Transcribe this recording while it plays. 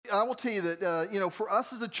I will tell you that, for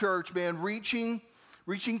us as a church, man, reaching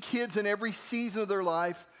kids in every season of their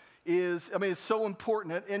life it's so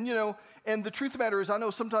important. And the truth of the matter is, I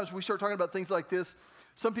know sometimes we start talking about things like this,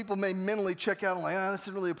 some people may mentally check out and like, this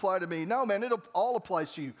doesn't really apply to me. No, man, it all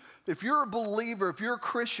applies to you. If you're a believer, if you're a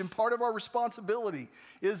Christian, part of our responsibility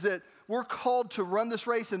is that we're called to run this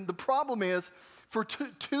race. And the problem is, for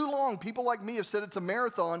too long, people like me have said it's a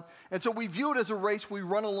marathon, and so we view it as a race we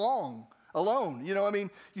run alone.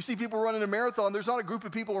 You see people running a marathon, there's not a group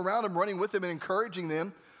of people around them running with them and encouraging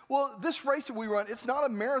them. Well, this race that we run, it's not a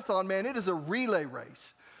marathon, man, it is a relay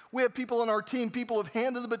race. We have people on our team, people have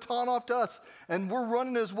handed the baton off to us, and we're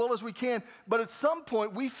running as well as we can. But at some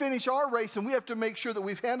point, we finish our race, and we have to make sure that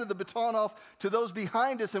we've handed the baton off to those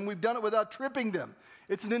behind us, and we've done it without tripping them.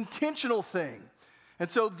 It's an intentional thing.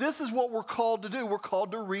 And so this is what we're called to do. We're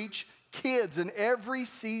called to reach kids in every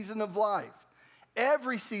season of life.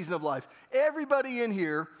 Every season of life. Everybody in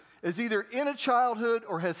here is either in a childhood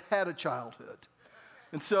or has had a childhood.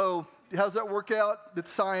 And so how's that work out?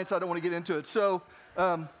 It's science. I don't want to get into it. So,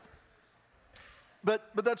 but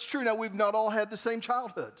that's true. Now, we've not all had the same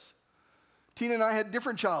childhoods. Tina and I had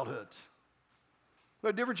different childhoods. We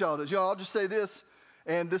had different childhoods. I'll just say this,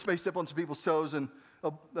 and this may step on some people's toes, and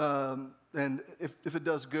if it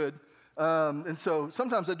does, good. And so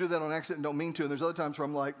sometimes I do that on accident and don't mean to, and there's other times where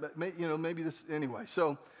I'm like, maybe this, anyway.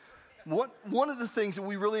 So one of the things that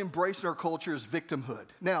we really embrace in our culture is victimhood.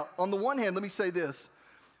 Now, on the one hand, let me say this.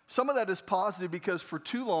 Some of that is positive because for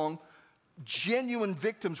too long, genuine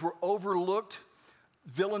victims were overlooked,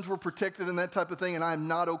 villains were protected and that type of thing, and I'm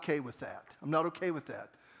not okay with that. I'm not okay with that.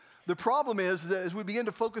 The problem is that as we begin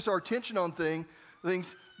to focus our attention on things,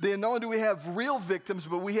 then not only do we have real victims,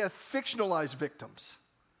 but we have fictionalized victims.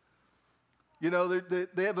 They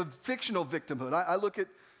have a fictional victimhood. I look at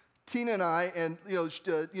Tina and I, and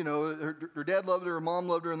her dad loved her mom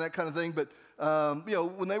loved her, and that kind of thing. But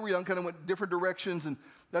when they were young, kind of went different directions and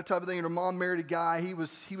that type of thing. And her mom married a guy. He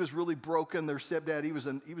was really broken. Their stepdad, he was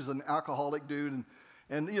an alcoholic dude.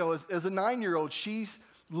 And as a 9-year-old, she's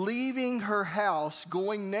leaving her house,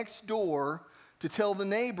 going next door to tell the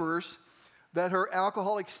neighbors that her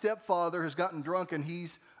alcoholic stepfather has gotten drunk and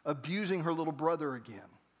he's abusing her little brother again.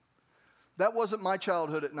 That wasn't my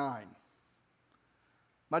childhood at 9.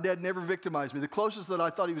 My dad never victimized me. The closest that I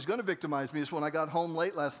thought he was going to victimize me is when I got home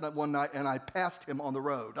late one night and I passed him on the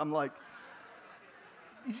road. I'm like,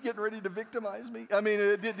 he's getting ready to victimize me.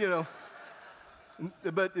 It did,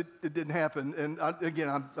 but it didn't happen. And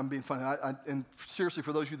I'm being funny. And seriously,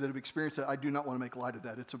 for those of you that have experienced that, I do not want to make light of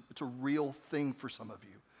that. It's a real thing for some of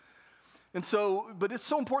you. And so, but it's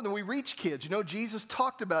so important that we reach kids. Jesus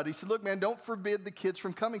talked about it. He said, look, man, don't forbid the kids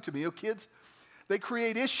from coming to me. Kids, they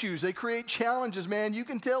create issues. They create challenges, man. You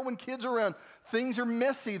can tell when kids are around. Things are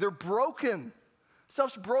messy. They're broken.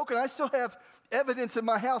 Stuff's broken. I still have evidence in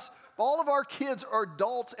my house. All of our kids are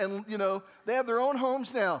adults and, they have their own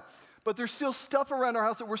homes now. But there's still stuff around our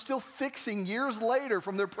house that we're still fixing years later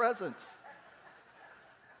from their presence.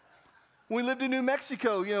 When we lived in New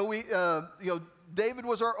Mexico, David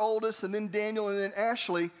was our oldest, and then Daniel, and then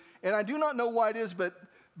Ashley. And I do not know why it is, but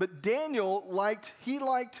Daniel liked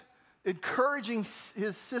encouraging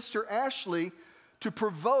his sister Ashley to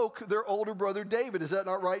provoke their older brother David. Is that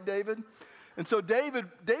not right, David? And so David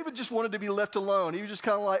just wanted to be left alone. He was just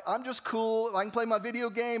kind of like, I'm just cool. I can play my video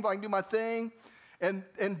game. I can do my thing. And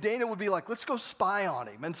Dana would be like, let's go spy on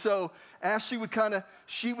him. And so Ashley would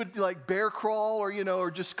like bear crawl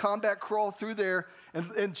or just combat crawl through there.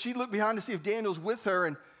 And she'd look behind to see if Daniel's with her,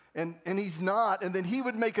 and he's not. And then he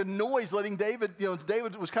would make a noise letting David,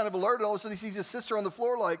 David was kind of alerted. All of a sudden he sees his sister on the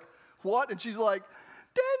floor like, what? And she's like,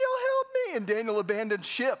 Daniel, help me. And Daniel abandoned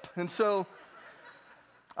ship. And so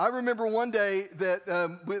I remember one day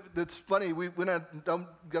that's funny. We got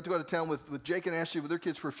to go to town with Jake and Ashley with their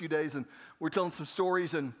kids for a few days, and we're telling some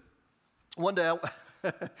stories. And one day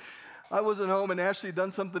I wasn't home, and Ashley had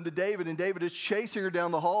done something to David, and David is chasing her down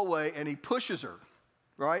the hallway, and he pushes her,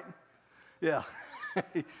 right? Yeah.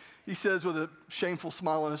 He says with a shameful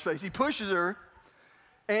smile on his face, he pushes her,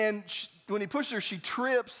 and when he pushes her, she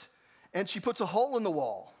trips, and she puts a hole in the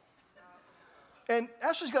wall. And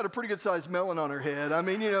Ashley's got a pretty good-sized melon on her head.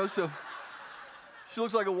 So she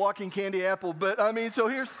looks like a walking candy apple. But,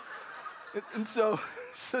 so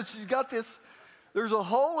she's got this, there's a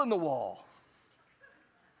hole in the wall.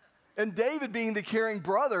 And David, being the caring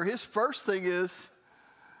brother, his first thing is,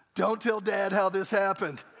 don't tell Dad how this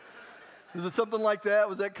happened. Is it something like that?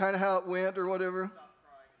 Was that kind of how it went or whatever?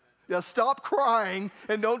 Stop crying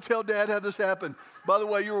and don't tell Dad how this happened. By the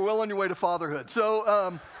way, you were well on your way to fatherhood.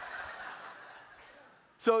 So,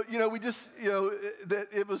 So, we just, that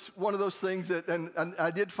it was one of those things that, and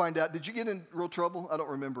I did find out. Did you get in real trouble? I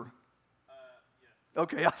don't remember.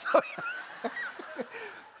 Yes. Okay.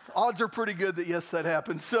 Odds are pretty good that, yes, that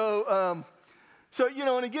happened. So,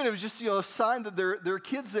 and again, it was just, a sign that there are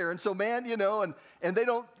kids there. And so, man, and they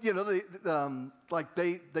don't,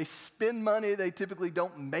 they spend money. They typically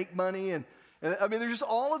don't make money. And I mean, there's just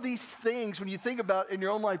all of these things when you think about in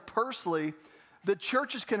your own life personally, that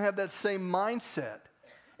churches can have that same mindset.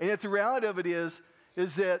 And yet the reality of it is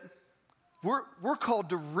that we're called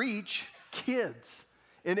to reach kids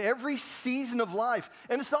in every season of life.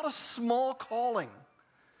 And it's not a small calling.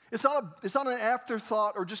 It's not an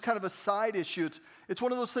afterthought or just kind of a side issue. It's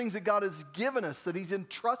one of those things that God has given us, that he's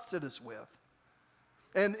entrusted us with.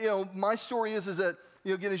 And, my story is that,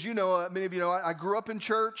 again, as you know, many of you know, I grew up in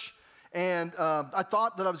church, and I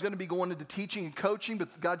thought that I was going to be going into teaching and coaching,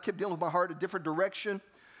 but God kept dealing with my heart a different direction.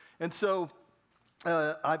 And so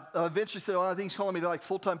I eventually said, I think he's calling me to like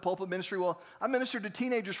full-time pulpit ministry. Well, I ministered to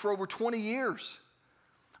teenagers for over 20 years.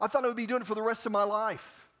 I thought I would be doing it for the rest of my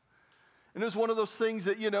life. And it was one of those things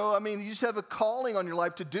that, you just have a calling on your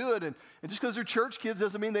life to do it. And just because they're church kids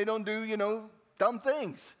doesn't mean they don't do, dumb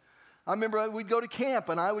things. I remember we'd go to camp,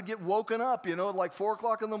 and I would get woken up, at like 4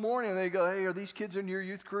 o'clock in the morning, and they'd go, hey, are these kids in your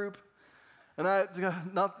youth group? And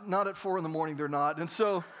not at 4 in the morning, they're not. And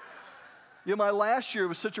so, my last year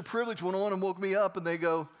was such a privilege when one of them woke me up, and they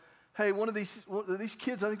go, hey, one of these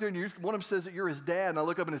kids, I think they're in your youth group, one of them says that you're his dad. And I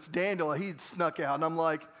look up, and it's Daniel. He'd snuck out, and I'm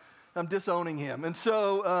like, I'm disowning him. And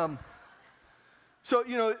so,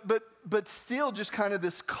 but still just kind of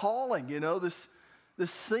this calling, this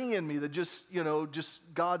thing in me that just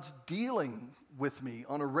God's dealing with me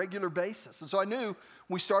on a regular basis. And so I knew when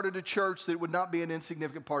we started a church that it would not be an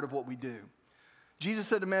insignificant part of what we do. Jesus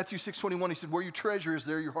said in Matthew 6:21, he said, where your treasure is,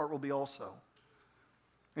 there your heart will be also.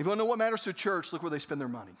 And if you want to know what matters to a church, look where they spend their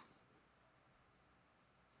money.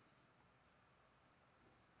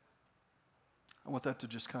 I want that to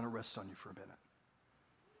just kind of rest on you for a minute.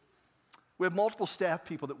 We have multiple staff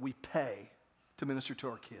people that we pay to minister to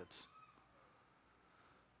our kids.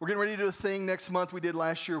 We're getting ready to do a thing next month we did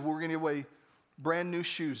last year where we're going to give away brand new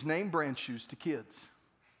shoes, name brand shoes to kids.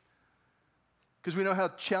 Because we know how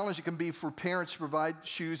challenging it can be for parents to provide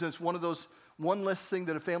shoes. And it's one of those, one less thing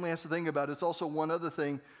that a family has to think about. It's also one other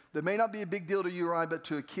thing that may not be a big deal to you or I, but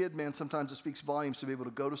to a kid, man, sometimes it speaks volumes to be able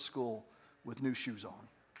to go to school with new shoes on.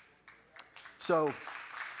 So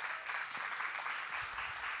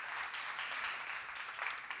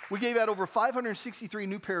we gave out over 563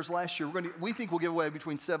 new pairs last year. We think we'll give away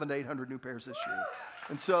between 700 to 800 new pairs this year.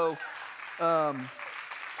 And so,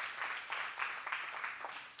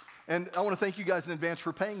 and I want to thank you guys in advance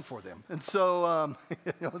for paying for them. And so,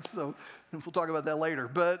 so we'll talk about that later.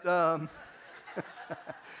 But, but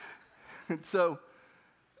it's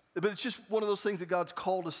just one of those things that God's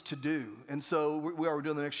called us to do. And so we are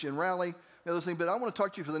doing the Next Gen Rally, the other thing. But I want to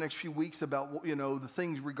talk to you for the next few weeks about, the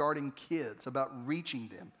things regarding kids, about reaching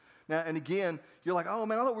them. Now, and again, you're like, oh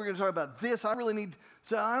man, I thought we were going to talk about this. I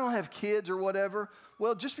don't have kids or whatever.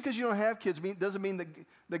 Well, just because you don't have kids doesn't mean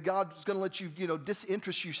that God's going to let you,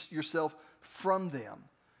 disinterest yourself from them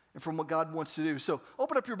and from what God wants to do. So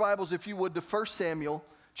open up your Bibles, if you would, to 1 Samuel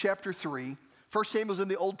chapter 3. 1 Samuel's in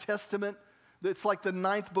the Old Testament. It's like the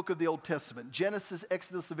 9th book of the Old Testament. Genesis,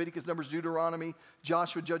 Exodus, Leviticus, Numbers, Deuteronomy,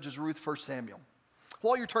 Joshua, Judges, Ruth, 1 Samuel.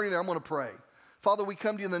 While you're turning there, I'm going to pray. Father, we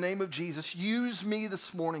come to you in the name of Jesus. Use me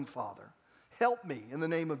this morning, Father. Help me in the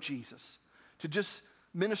name of Jesus to just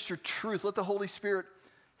minister truth. Let the Holy Spirit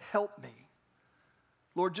help me.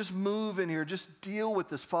 Lord, just move in here. Just deal with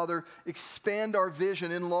this, Father. Expand our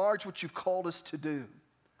vision. Enlarge what you've called us to do.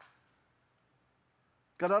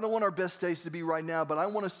 God, I don't want our best days to be right now, but I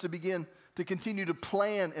want us to begin to continue to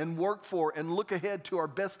plan and work for and look ahead to our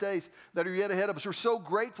best days that are yet ahead of us. We're so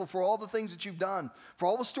grateful for all the things that you've done, for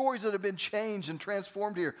all the stories that have been changed and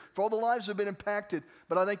transformed here, for all the lives that have been impacted.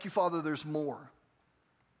 But I thank you, Father, there's more.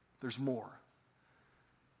 There's more.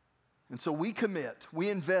 And so we commit, we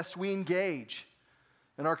invest, we engage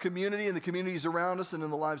in our community and the communities around us and in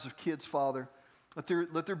the lives of kids, Father.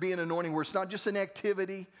 Let there be an anointing where it's not just an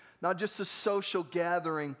activity, not just a social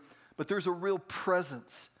gathering, but there's a real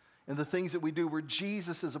presence in the things that we do where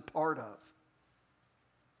Jesus is a part of.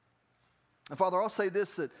 And Father, I'll say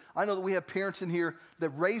this, that I know that we have parents in here that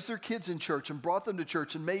raised their kids in church and brought them to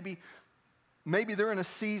church, and maybe they're in a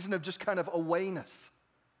season of just kind of awayness.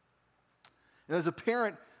 And as a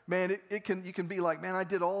parent, man, you can be like, man, I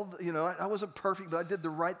did all, I wasn't perfect, but I did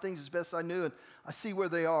the right things as best I knew, and I see where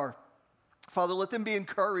they are. Father, let them be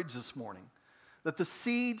encouraged this morning that the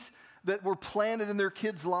seeds that were planted in their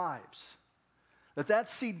kids' lives, That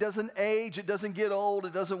seed doesn't age, it doesn't get old,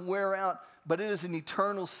 it doesn't wear out, but it is an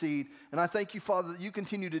eternal seed. And I thank you, Father, that you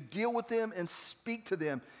continue to deal with them and speak to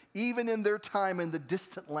them, even in their time in the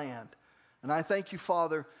distant land. And I thank you,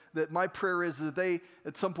 Father, that my prayer is that they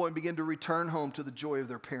at some point begin to return home to the joy of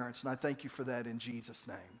their parents. And I thank you for that in Jesus'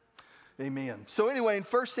 name. Amen. So anyway, in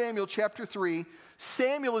 1 Samuel chapter 3,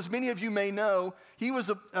 Samuel, as many of you may know,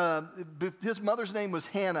 his mother's name was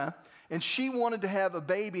Hannah, and she wanted to have a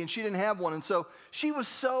baby, and she didn't have one. And so she was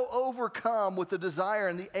so overcome with the desire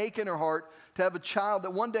and the ache in her heart to have a child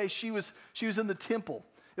that one day she was in the temple.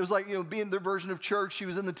 It was like, being their version of church. She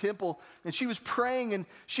was in the temple, and she was praying, and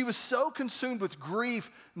she was so consumed with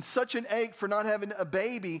grief and such an ache for not having a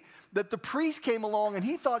baby that the priest came along, and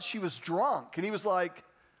he thought she was drunk. And he was like,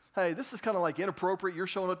 hey, this is kind of like inappropriate. You're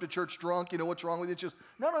showing up to church drunk. What's wrong with you? She says,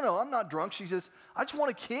 no, I'm not drunk. She says, I just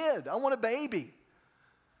want a kid. I want a baby.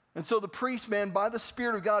 And so the priest, man, by the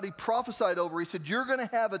Spirit of God, he prophesied over her. He said, you're going to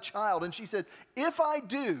have a child. And she said, if I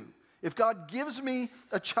do, if God gives me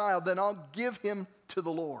a child, then I'll give him to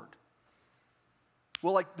the Lord.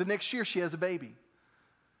 Well, like the next year, she has a baby.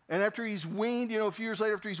 And after he's weaned, a few years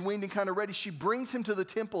later, after he's weaned and kind of ready, she brings him to the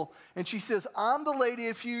temple. And she says, I'm the lady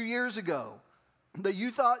a few years ago that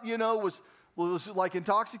you thought, was like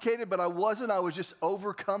intoxicated, but I wasn't. I was just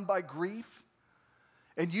overcome by grief.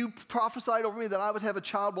 And you prophesied over me that I would have a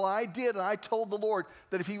child. Well, I did, and I told the Lord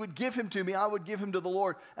that if he would give him to me, I would give him to the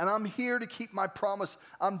Lord. And I'm here to keep my promise.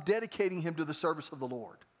 I'm dedicating him to the service of the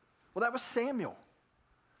Lord. Well, that was Samuel.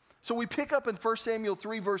 So we pick up in 1 Samuel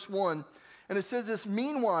 3, verse 1, and it says this,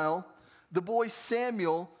 meanwhile, the boy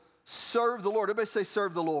Samuel served the Lord. Everybody say,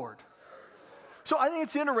 serve the Lord. So I think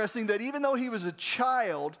it's interesting that even though he was a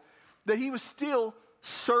child, that he was still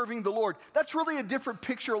serving the Lord. That's really a different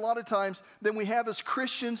picture a lot of times than we have as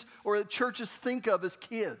Christians or that churches think of as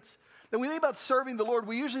kids. When we think about serving the Lord,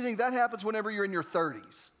 we usually think that happens whenever you're in your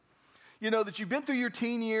 30s. That you've been through your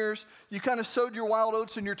teen years, you kind of sowed your wild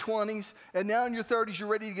oats in your 20s, and now in your 30s you're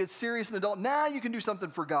ready to get serious and adult. Now you can do something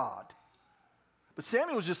for God. But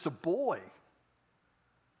Samuel was just a boy.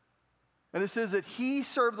 And it says that he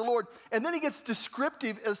served the Lord. And then he gets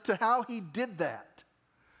descriptive as to how he did that.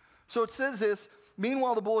 So it says this,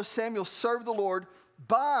 meanwhile, the boy Samuel served the Lord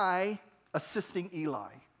by assisting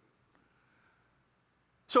Eli.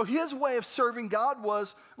 So his way of serving God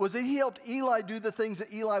was that he helped Eli do the things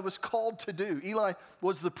that Eli was called to do. Eli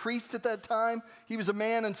was the priest at that time. He was a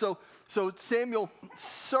man. And so Samuel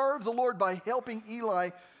served the Lord by helping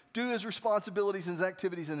Eli do his responsibilities and his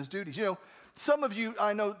activities and his duties. Some of you,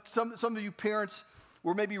 I know some of you parents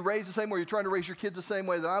were maybe raised the same way. You're trying to raise your kids the same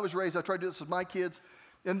way that I was raised. I tried to do this with my kids.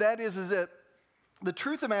 And that is that the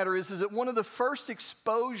truth of the matter is that one of the first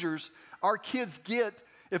exposures our kids get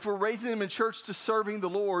if we're raising them in church to serving the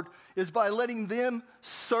Lord is by letting them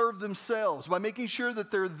serve themselves, by making sure that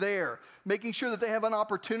they're there, making sure that they have an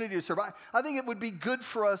opportunity to serve. I think it would be good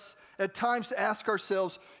for us at times to ask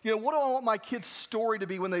ourselves, what do I want my kids' story to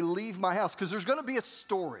be when they leave my house? Because there's going to be a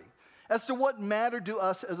story as to what mattered to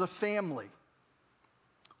us as a family.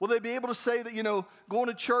 Will they be able to say that, going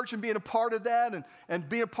to church and being a part of that and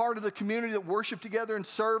being a part of the community that worship together and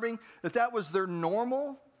serving, that was their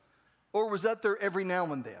normal? Or was that their every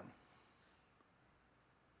now and then?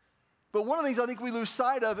 But one of the things I think we lose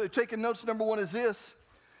sight of, taking notes, number one is this,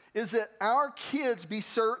 is that our kids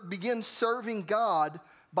begin serving God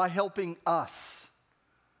by helping us.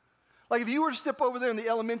 Like if you were to step over there in the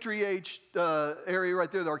elementary age area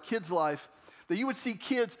right there, our kids' life, that you would see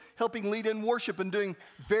kids helping lead in worship and doing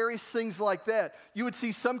various things like that. You would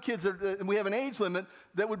see some kids, and we have an age limit,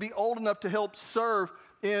 that would be old enough to help serve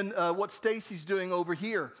in what Stacy's doing over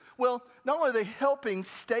here. Well, not only are they helping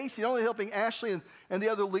Stacy, not only helping Ashley and the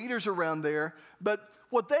other leaders around there, but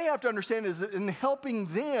what they have to understand is that in helping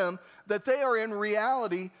them, that they are in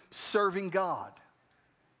reality serving God.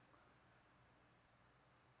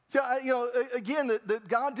 So, again, that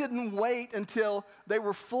God didn't wait until they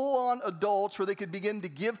were full-on adults where they could begin to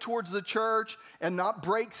give towards the church and not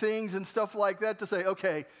break things and stuff like that to say,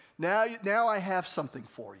 okay, now I have something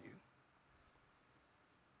for you.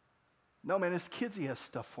 No, man, as kids, he has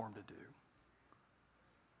stuff for them to do.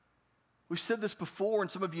 We've said this before,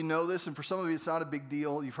 and some of you know this, and for some of you, it's not a big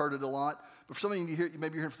deal. You've heard it a lot. But for some of you, maybe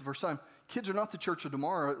you're hearing it for the first time. Kids are not the church of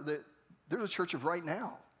tomorrow. They're the church of right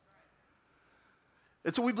now.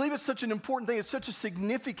 And so we believe it's such an important thing. It's such a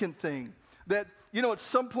significant thing that, at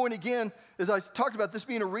some point, again, as I talked about this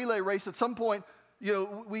being a relay race, at some point,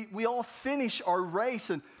 we all finish our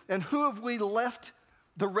race. And who have we left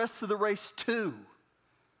the rest of the race to?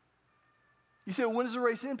 You say, well, when does the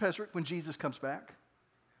race end, Pastor Rick? When Jesus comes back.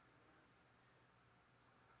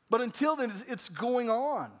 But until then, it's going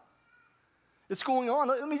on. It's going on.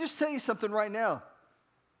 Let me just tell you something right now.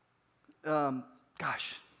 The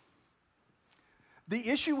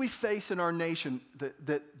issue we face in our nation,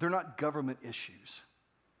 that they're not government issues.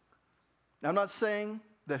 Now, I'm not saying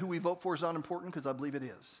that who we vote for is not important, because I believe it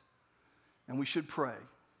is. And we should pray.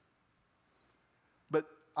 But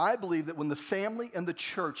I believe that when the family and the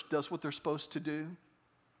church does what they're supposed to do,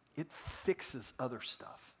 it fixes other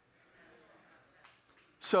stuff.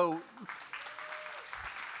 So,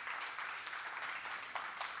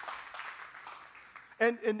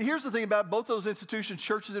 and here's the thing about both those institutions,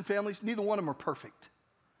 churches and families, neither one of them are perfect.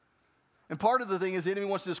 And part of the thing is the enemy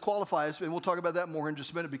wants to disqualify us, and we'll talk about that more in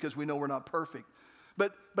just a minute because we know we're not perfect.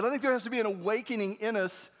 But I think there has to be an awakening in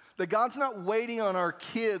us that God's not waiting on our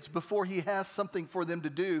kids before he has something for them to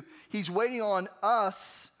do. He's waiting on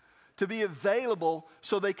us to be available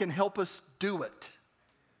so they can help us do it.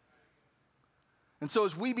 And so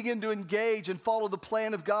as we begin to engage and follow the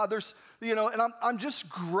plan of God, and I'm just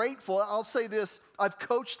grateful. I'll say this, I've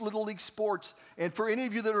coached Little League sports, and for any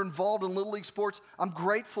of you that are involved in Little League sports, I'm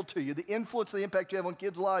grateful to you. The influence, the impact you have on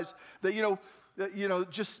kids' lives, being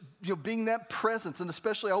that presence, and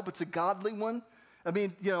especially I hope it's a godly one. I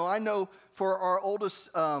mean, I know for our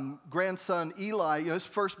oldest grandson, Eli, his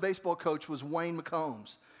first baseball coach was Wayne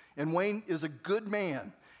McCombs. And Wayne is a good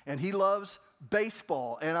man, and he loves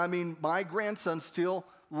baseball. And I mean, my grandson still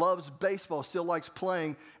loves baseball, still likes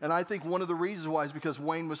playing. And I think one of the reasons why is because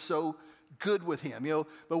Wayne was so good with him.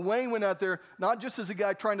 But Wayne went out there not just as a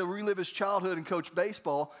guy trying to relive his childhood and coach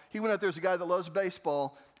baseball. He went out there as a guy that loves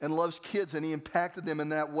baseball and loves kids, and he impacted them in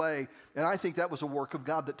that way. And I think that was a work of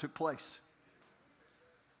God that took place.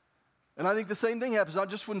 And I think the same thing happens, not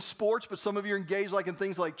just in sports, but some of you are engaged like in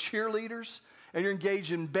things like cheerleaders, and you're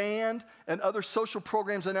engaged in band and other social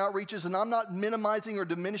programs and outreaches, and I'm not minimizing or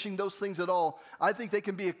diminishing those things at all. I think they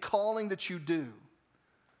can be a calling that you do.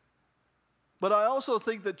 But I also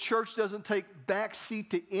think that church doesn't take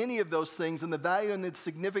backseat to any of those things, and the value and the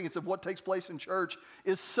significance of what takes place in church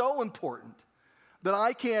is so important that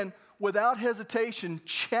I can, without hesitation,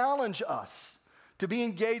 challenge us to be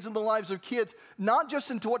engaged in the lives of kids, not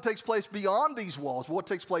just into what takes place beyond these walls, but what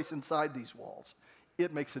takes place inside these walls.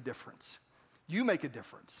 It makes a difference. You make a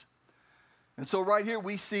difference. And so right here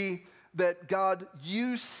we see that God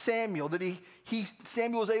used Samuel, that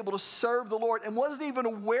Samuel was able to serve the Lord and wasn't even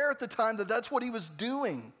aware at the time that that's what he was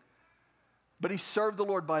doing. But he served the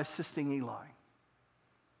Lord by assisting Eli.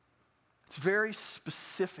 It's very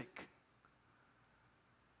specific.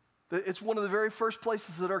 It's one of the very first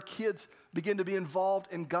places that our kids begin to be involved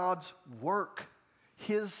in God's work,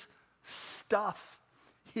 his stuff,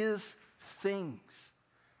 his things.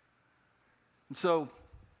 And so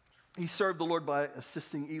he served the Lord by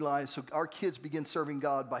assisting Eli. So our kids begin serving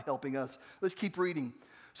God by helping us. Let's keep reading.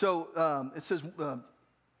 So it says,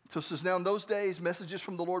 now in those days, messages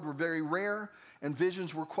from the Lord were very rare, and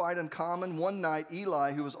visions were quite uncommon. One night,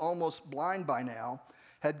 Eli, who was almost blind by now,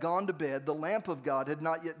 had gone to bed. The lamp of God had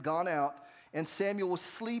not yet gone out, and Samuel was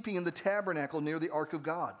sleeping in the tabernacle near the ark of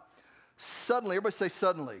God. Suddenly, everybody say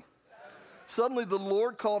suddenly. Suddenly the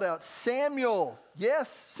Lord called out, Samuel.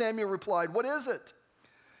 Yes, Samuel replied, what is it?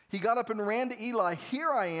 He got up and ran to Eli.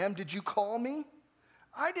 Here I am. Did you call me?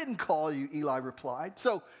 I didn't call you, Eli replied.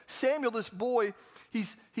 So Samuel, this boy,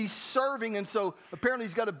 he's serving, and so apparently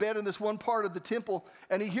he's got a bed in this one part of the temple,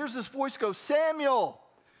 and he hears this voice go, Samuel.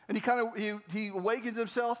 And he awakens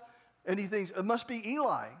himself, and he thinks, it must be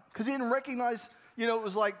Eli, because he didn't recognize, it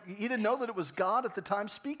was like, he didn't know that it was God at the time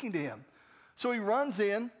speaking to him. So he runs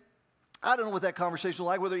in. I don't know what that conversation was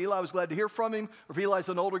like, whether Eli was glad to hear from him, or if Eli's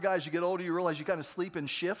an older guy. As you get older, you realize you kind of sleep in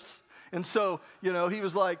shifts. And so, he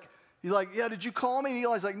was like, yeah, did you call me? And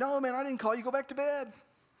Eli's like, no, man, I didn't call you. Go back to bed.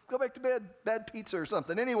 Go back to bed. Bad pizza or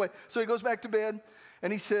something. Anyway, so he goes back to bed,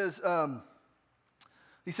 and he says,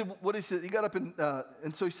 what is it? He got up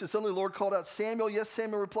and so he says, suddenly the Lord called out, Samuel. Yes,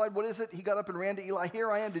 Samuel replied, what is it? He got up and ran to Eli.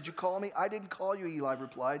 Here I am. Did you call me? I didn't call you, Eli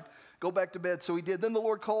replied. Go back to bed. So he did. Then the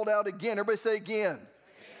Lord called out again. Everybody say again.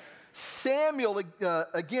 Samuel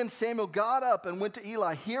got up and went to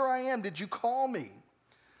Eli. Here I am. Did you call me?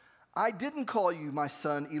 I didn't call you, my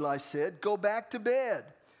son, Eli said. Go back to bed.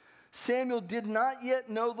 Samuel did not yet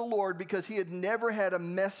know the Lord because he had never had a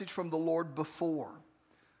message from the Lord before.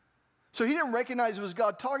 So he didn't recognize it was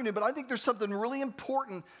God talking to him, but I think there's something really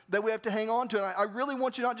important that we have to hang on to. And I really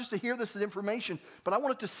want you not just to hear this as information, but I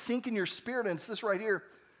want it to sink in your spirit, and it's this right here.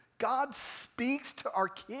 God speaks to our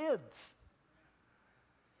kids.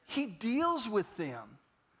 He deals with them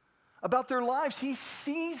about their lives. He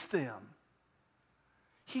sees them.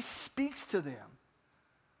 He speaks to them.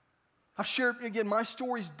 I've shared, again, my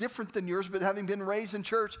story's different than yours, but having been raised in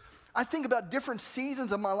church, I think about different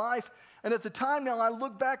seasons of my life. And at the time now, I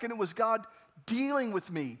look back and it was God dealing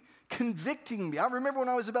with me, convicting me. I remember when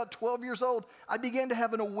I was about 12 years old, I began to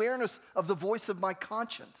have an awareness of the voice of my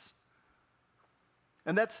conscience.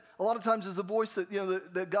 And that's a lot of times is the voice that,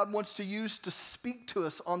 that God wants to use to speak to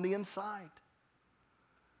us on the inside.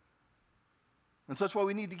 And so that's why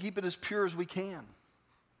we need to keep it as pure as we can.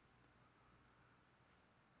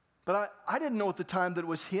 But I didn't know at the time that it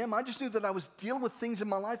was him. I just knew that I was dealing with things in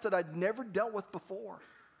my life that I'd never dealt with before.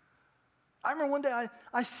 I remember one day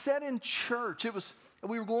I sat in church.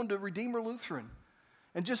 We were going to Redeemer Lutheran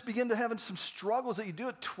and just began to having some struggles that you do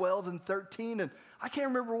at 12 and 13. And I can't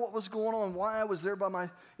remember what was going on, why I was there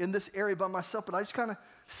in this area by myself, but I just kind of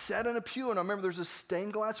sat in a pew. And I remember there's a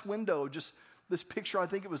stained glass window, just this picture, I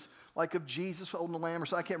think it was like of Jesus holding a lamb or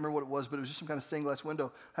so. I can't remember what it was, but it was just some kind of stained glass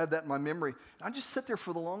window. I had that in my memory. And I just sat there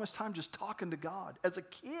for the longest time just talking to God as a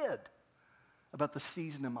kid about the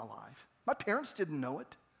season in my life. My parents didn't know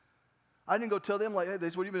it. I didn't go tell them, like, hey, what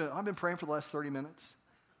have you been doing? I've been praying for the last 30 minutes.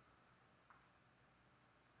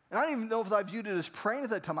 And I don't even know if I viewed it as praying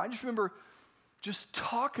at that time. I just remember just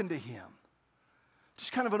talking to him.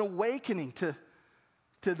 Just kind of an awakening to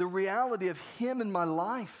the reality of him in my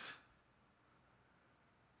life.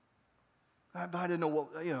 I didn't know what,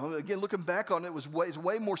 again, looking back on it, it's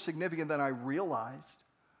way more significant than I realized.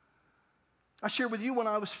 I shared with you when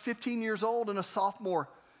I was 15 years old and a sophomore,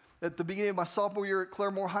 at the beginning of my sophomore year at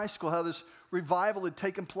Claremore High School, how this revival had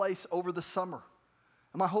taken place over the summer.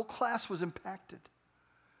 And my whole class was impacted.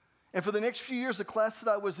 And for the next few years, the class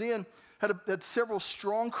that I was in had several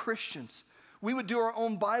strong Christians. We would do our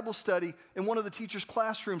own Bible study in one of the teachers'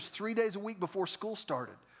 classrooms 3 days a week before school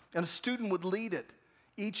started. And a student would lead it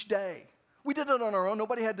each day. We did it on our own.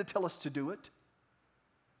 Nobody had to tell us to do it.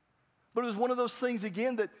 But it was one of those things,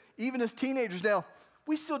 again, that even as teenagers now,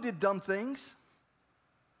 we still did dumb things.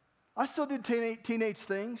 I still did teenage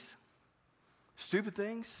things, stupid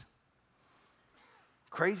things,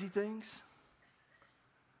 crazy things.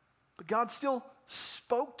 But God still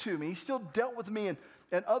spoke to me. He still dealt with me and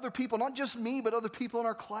other people, not just me, but other people in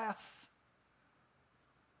our class.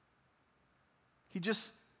 He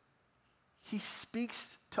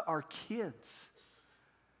speaks to our kids.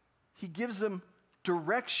 He gives them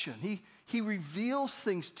direction. He reveals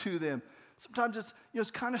things to them. Sometimes it's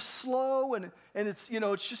kind of slow and it's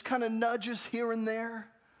just kind of nudges here and there.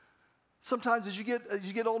 Sometimes as you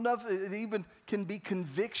get old enough, it even can be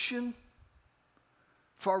conviction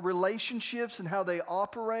for our relationships and how they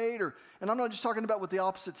operate. And I'm not just talking about with the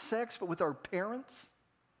opposite sex, but with our parents.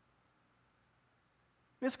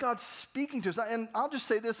 It's God speaking to us. And I'll just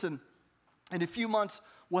say this, in a few months,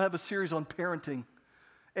 we'll have a series on parenting.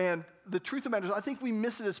 And the truth of the matter is, I think we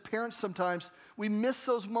miss it as parents sometimes. We miss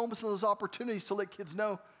those moments and those opportunities to let kids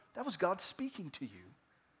know that was God speaking to you.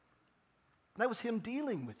 That was him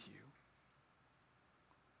dealing with you.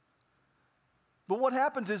 But what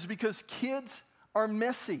happens is because kids are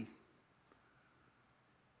messy.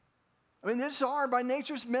 I mean, they just are. By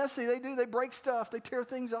nature, it's messy. They break stuff. They tear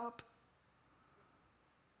things up.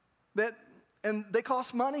 And they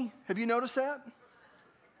cost money. Have you noticed that?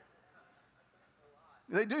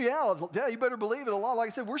 They do, yeah. Yeah, you better believe it a lot. Like I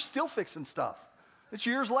said, we're still fixing stuff. It's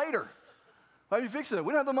years later. Why are you fixing it?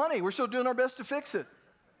 We don't have the money. We're still doing our best to fix it.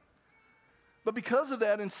 But because of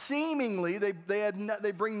that, and seemingly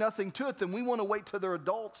they bring nothing to it, then we want to wait till they're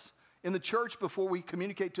adults in the church before we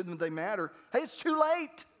communicate to them that they matter. Hey, it's too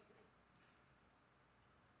late.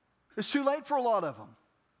 It's too late for a lot of them.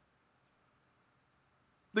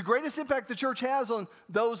 The greatest impact the church has on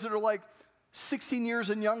those that are like 16 years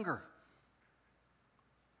and younger.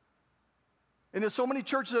 And there's so many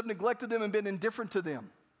churches have neglected them and been indifferent to them.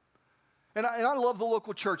 And I love the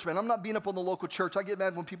local church, man. I'm not beating up on the local church. I get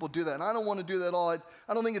mad when people do that. And I don't want to do that at all.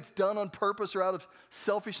 I don't think it's done on purpose or out of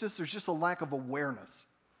selfishness. There's just a lack of awareness.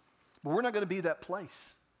 But we're not going to be that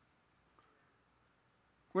place.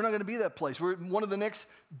 We're not going to be that place. One of the next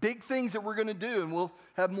big things that we're going to do, and we'll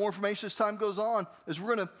have more information as time goes on, is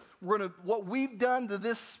we're going to what we've done to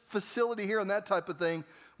this facility here and that type of thing,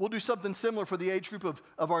 we'll do something similar for the age group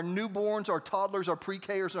of our newborns, our toddlers, our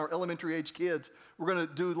pre-Kers, and our elementary age kids. We're going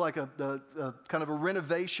to do like a kind of a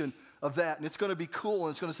renovation of that, and it's going to be cool,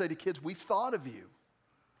 and it's going to say to kids, we've thought of you.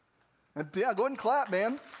 And yeah, go ahead and clap,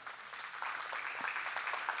 man.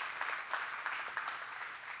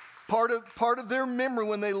 Part of their memory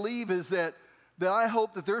when they leave is that I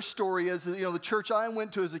hope that their story is, the church I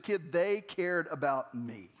went to as a kid, they cared about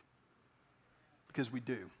me. Because we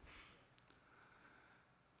do.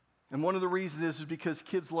 And one of the reasons is because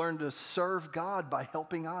kids learn to serve God by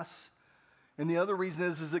helping us And the other reason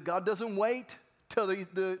is that God doesn't wait till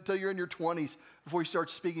you're in your 20s before he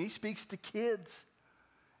starts speaking. He speaks to kids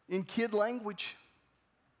in kid language.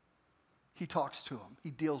 He talks to them.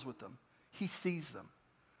 He deals with them. He sees them.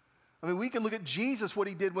 I mean, we can look at Jesus, what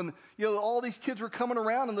he did when, all these kids were coming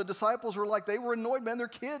around and the disciples were like, they were annoyed, man, their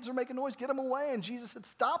kids are making noise, get them away. And Jesus said,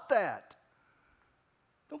 stop that.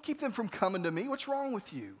 Don't keep them from coming to me. What's wrong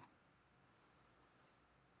with you?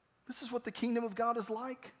 This is what the kingdom of God is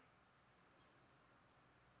like.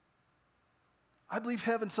 I believe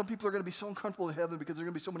heaven, some people are going to be so uncomfortable in heaven because there are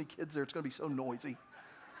going to be so many kids there. It's going to be so noisy.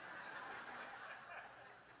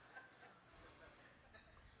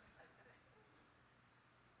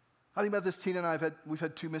 I think about this, Tina and I, we've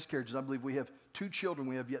had 2 miscarriages. I believe we have 2 children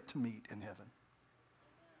we have yet to meet in heaven.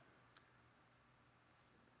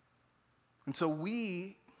 And so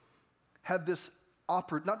we have this,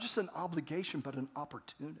 not just an obligation, but an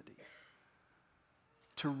opportunity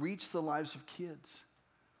to reach the lives of kids.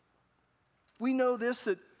 We know this,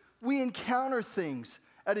 that we encounter things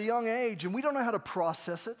at a young age, and we don't know how to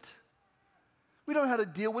process it. We don't know how to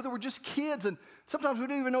deal with it. We're just kids, and sometimes we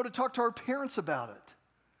don't even know how to talk to our parents about it.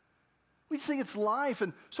 We just think it's life.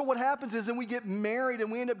 And so what happens is then we get married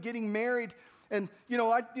and we end up getting married. And,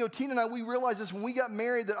 Tina and I, we realized this when we got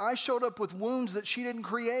married that I showed up with wounds that she didn't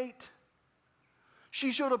create.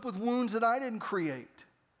 She showed up with wounds that I didn't create.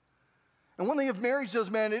 And one thing if marriage does,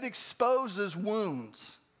 man, it exposes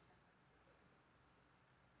wounds.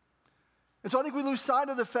 And so I think we lose sight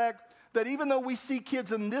of the fact that even though we see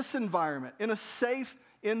kids in this environment, in a safe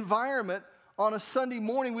environment, on a Sunday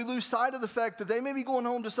morning, we lose sight of the fact that they may be going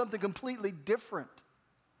home to something completely different.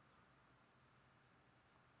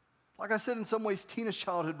 Like I said, in some ways, Tina's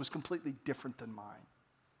childhood was completely different than mine.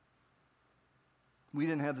 We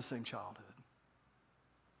didn't have the same childhood.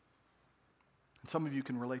 And some of you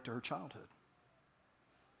can relate to her childhood.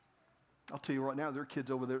 I'll tell you right now, there are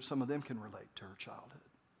kids over there, some of them can relate to her childhood.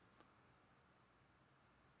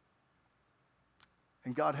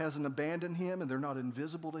 And God hasn't abandoned him, and they're not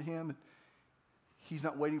invisible to him. He's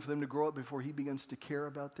not waiting for them to grow up before he begins to care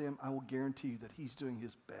about them. I will guarantee you that he's doing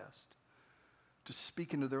his best to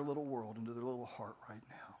speak into their little world, into their little heart right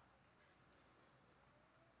now,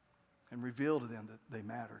 and reveal to them that they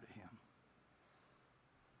matter to him.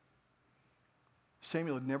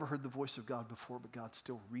 Samuel had never heard the voice of God before, but God's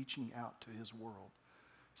still reaching out to his world.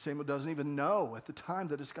 Samuel doesn't even know at the time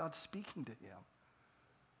that it's God speaking to him,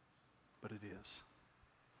 but it is.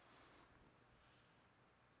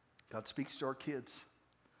 God speaks to our kids.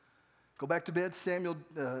 Go back to bed, Samuel.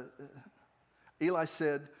 Eli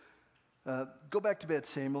said, go back to bed,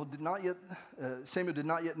 Samuel. Samuel did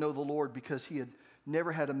not yet know the Lord because he had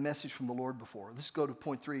never had a message from the Lord before. Let's go to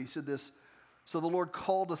point 3. He said this, so the Lord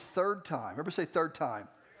called a 3rd time. Remember, say 3rd time.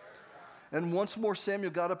 And once more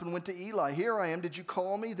Samuel got up and went to Eli. Here I am, did you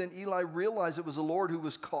call me? Then Eli realized it was the Lord who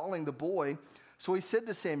was calling the boy. So he said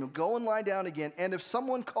to Samuel, go and lie down again. And if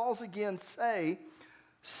someone calls again, say,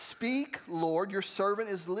 speak, Lord, your servant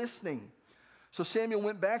is listening. So Samuel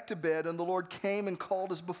went back to bed, and the Lord came and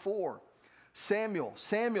called as before. Samuel,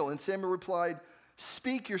 Samuel. And Samuel replied,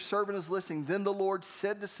 speak, your servant is listening. Then the Lord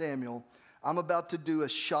said to Samuel, I'm about to do a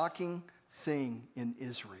shocking thing in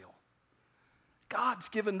Israel. God's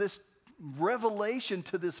given this revelation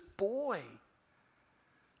to this boy,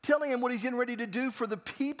 telling him what he's getting ready to do for the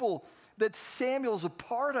people that Samuel's a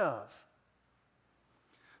part of.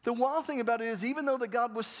 The wild thing about it is, even though that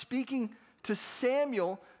God was speaking to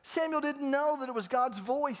Samuel, Samuel didn't know that it was God's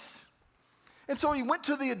voice. And so he went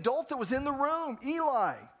to the adult that was in the room,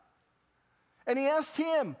 Eli, and he asked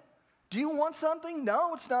him, do you want something?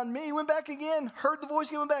 No, it's not me. He went back again, heard the voice,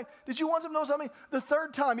 he went back. Did you want something? No, something. The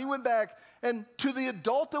 3rd time he went back, and to the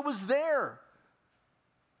adult that was there,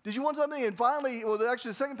 did you want something? And finally,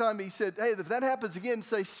 actually the 2nd time he said, hey, if that happens again,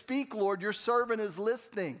 say, speak, Lord, your servant is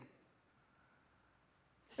listening.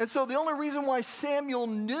 And so the only reason why Samuel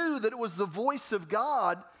knew that it was the voice of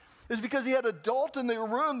God is because he had an adult in the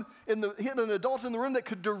room, he had an adult in the room that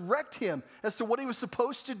could direct him as to what he was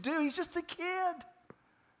supposed to do. He's just a kid.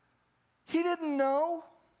 He didn't know.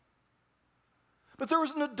 But there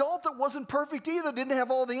was an adult that wasn't perfect either, didn't have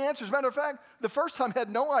all the answers. Matter of fact, the first time had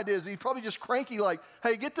no ideas. He's probably just cranky like,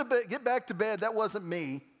 hey, get back to bed. That wasn't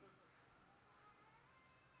me.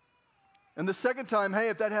 And the 2nd time, hey,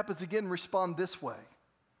 if that happens again, respond this way.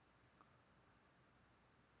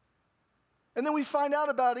 And then we find out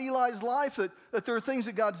about Eli's life, that there are things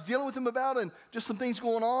that God's dealing with him about and just some things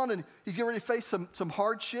going on, and he's getting ready to face some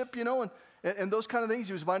hardship, and those kind of things.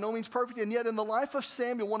 He was by no means perfect. And yet in the life of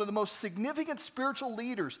Samuel, one of the most significant spiritual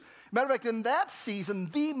leaders, matter of fact, in that season,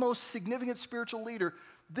 the most significant spiritual leader,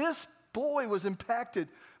 this boy was impacted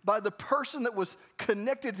by the person that was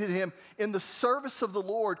connected to him in the service of the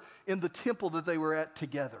Lord in the temple that they were at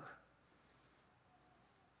together.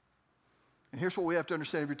 And here's what we have to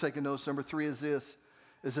understand if you're taking notes. Number 3 is this,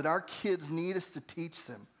 is that our kids need us to teach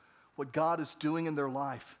them what God is doing in their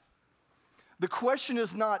life. The question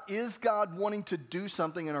is not, is God wanting to do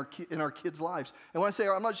something in our kids' lives? And when I say,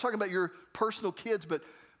 I'm not just talking about your personal kids, but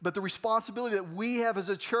the responsibility that we have as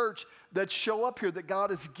a church that show up here, that God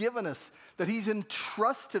has given us, that he's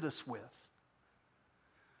entrusted us with.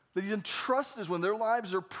 That he's entrusted us when their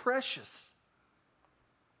lives are precious.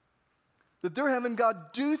 That they're having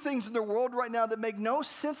God do things in their world right now that make no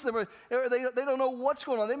sense to them. They don't know what's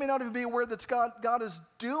going on. They may not even be aware that God is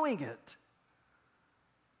doing it.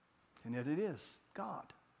 And yet it is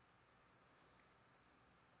God.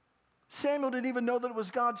 Samuel didn't even know that it was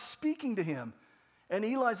God speaking to him. And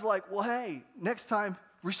Eli's like, well, hey, next time,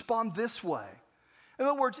 respond this way. In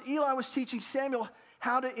other words, Eli was teaching Samuel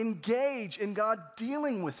how to engage in God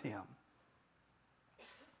dealing with him.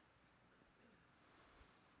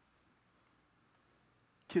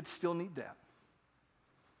 Kids still need that.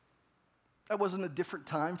 That wasn't a different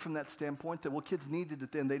time from that standpoint, that, well, kids needed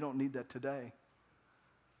it then, they don't need that today.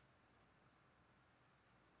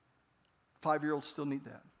 5-year-olds still need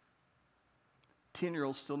that.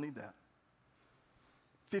 10-year-olds still need that.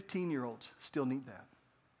 15-year-olds still need that.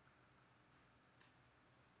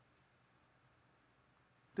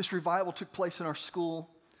 This revival took place in our school.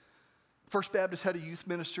 First Baptist had a youth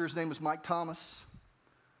minister. His name was Mike Thomas.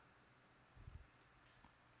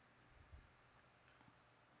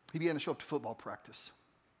 He began to show up to football practice.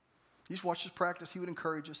 He just watched us practice. He would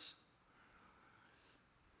encourage us.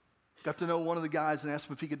 Got to know one of the guys and asked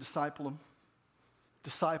him if he could disciple him.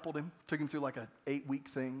 Discipled him. Took him through like an 8-week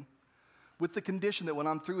thing. With the condition that when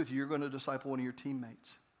I'm through with you, you're going to disciple one of your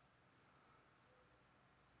teammates.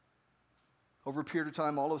 Over a period of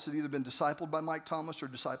time, all of us had either been discipled by Mike Thomas or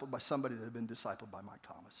discipled by somebody that had been discipled by Mike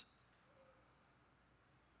Thomas.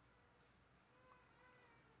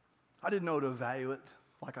 I didn't know to value it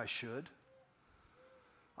like I should.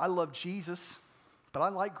 I love Jesus, but I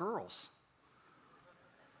like girls.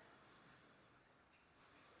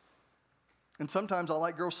 And sometimes I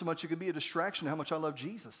like girls so much it could be a distraction to how much I love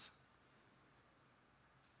Jesus.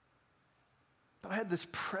 But I had this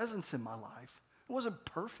presence in my life. It wasn't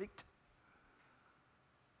perfect.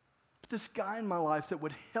 But this guy in my life that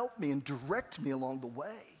would help me and direct me along the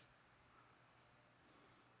way.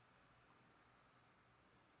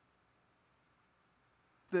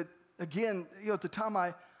 That, again, at the time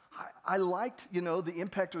I liked, the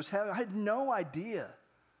impact it was having. I had no idea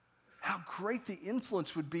how great the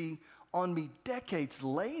influence would be on me decades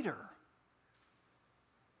later.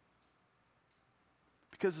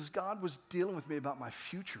 Because as God was dealing with me about my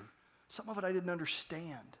future, some of it I didn't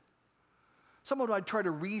understand. Some of it I'd try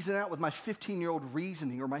to reason out with my 15-year-old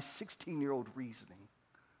reasoning or my 16-year-old reasoning.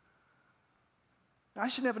 I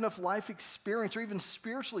shouldn't have enough life experience or even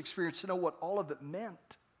spiritual experience to know what all of it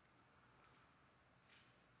meant.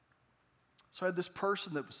 So I had this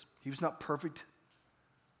person he was not perfect,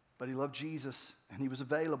 but he loved Jesus and he was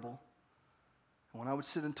available. And when I would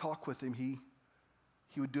sit and talk with him, he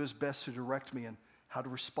would do his best to direct me in how to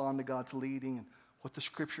respond to God's leading and what the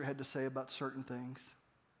Scripture had to say about certain things.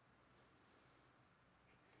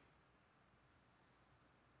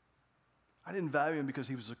 I didn't value him because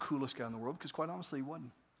he was the coolest guy in the world, because quite honestly, he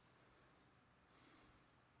wasn't.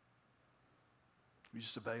 He was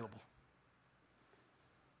just available.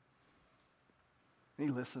 And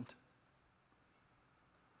he listened.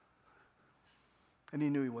 And he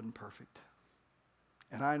knew he wasn't perfect.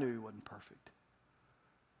 And I knew he wasn't perfect.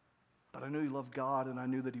 But I knew he loved God, and I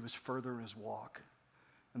knew that he was further in his walk.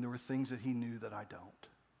 And there were things that he knew that I don't.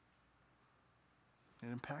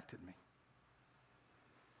 It impacted me.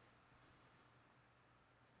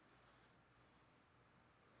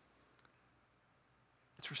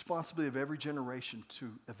 It's responsibility of every generation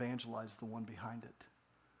to evangelize the one behind it.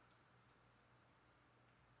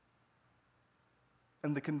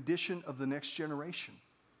 And the condition of the next generation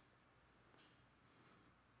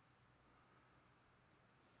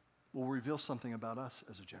will reveal something about us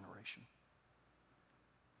as a generation.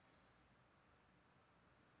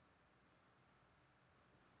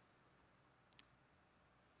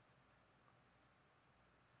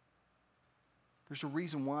 There's a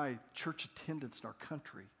reason why church attendance in our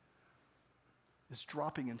country is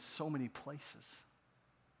dropping in so many places.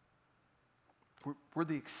 We're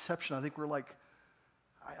the exception. I think we're like,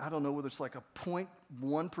 I don't know whether it's like a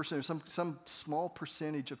 0.1% or some small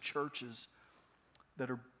percentage of churches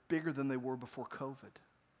that are bigger than they were before COVID.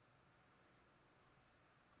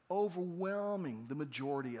 Overwhelming the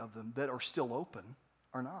majority of them that are still open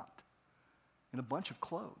are not. And a bunch have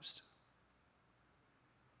closed.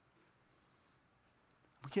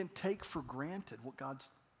 We can't take for granted what God's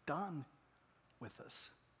done with us.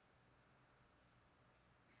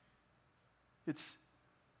 It's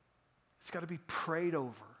got to be prayed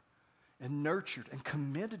over and nurtured and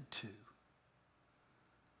committed to.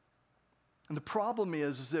 And the problem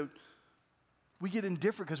is that we get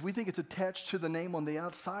indifferent because we think it's attached to the name on the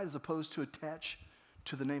outside as opposed to attached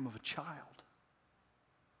to the name of a child.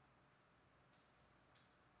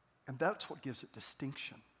 And that's what gives it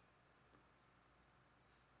distinction.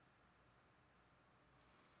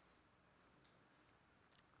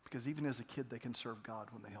 Because even as a kid, they can serve God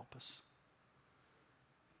when they help us.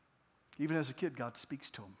 Even as a kid, God speaks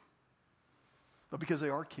to them. But because they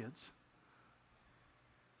are kids,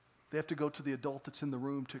 they have to go to the adult that's in the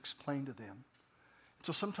room to explain to them.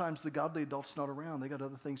 So sometimes the godly adult's not around. They got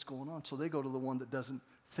other things going on. So they go to the one that doesn't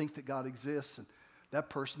think that God exists. And that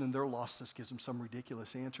person in their lostness gives them some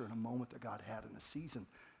ridiculous answer in a moment that God had in a season.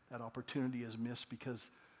 That opportunity is missed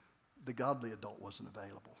because the godly adult wasn't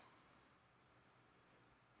available.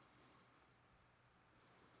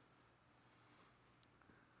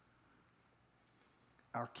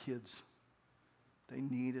 Our kids, they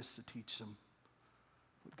need us to teach them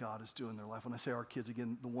what God is doing in their life. When I say our kids,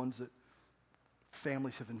 again, the ones that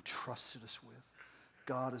families have entrusted us with,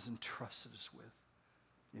 God has entrusted us with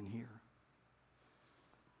in here.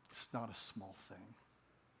 It's not a small thing.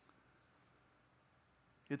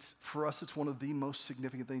 For us, it's one of the most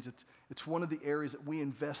significant things. It's one of the areas that we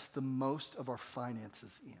invest the most of our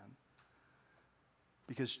finances in.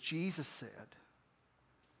 Because Jesus said,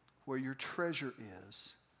 where your treasure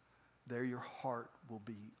is, there your heart will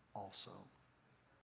be also.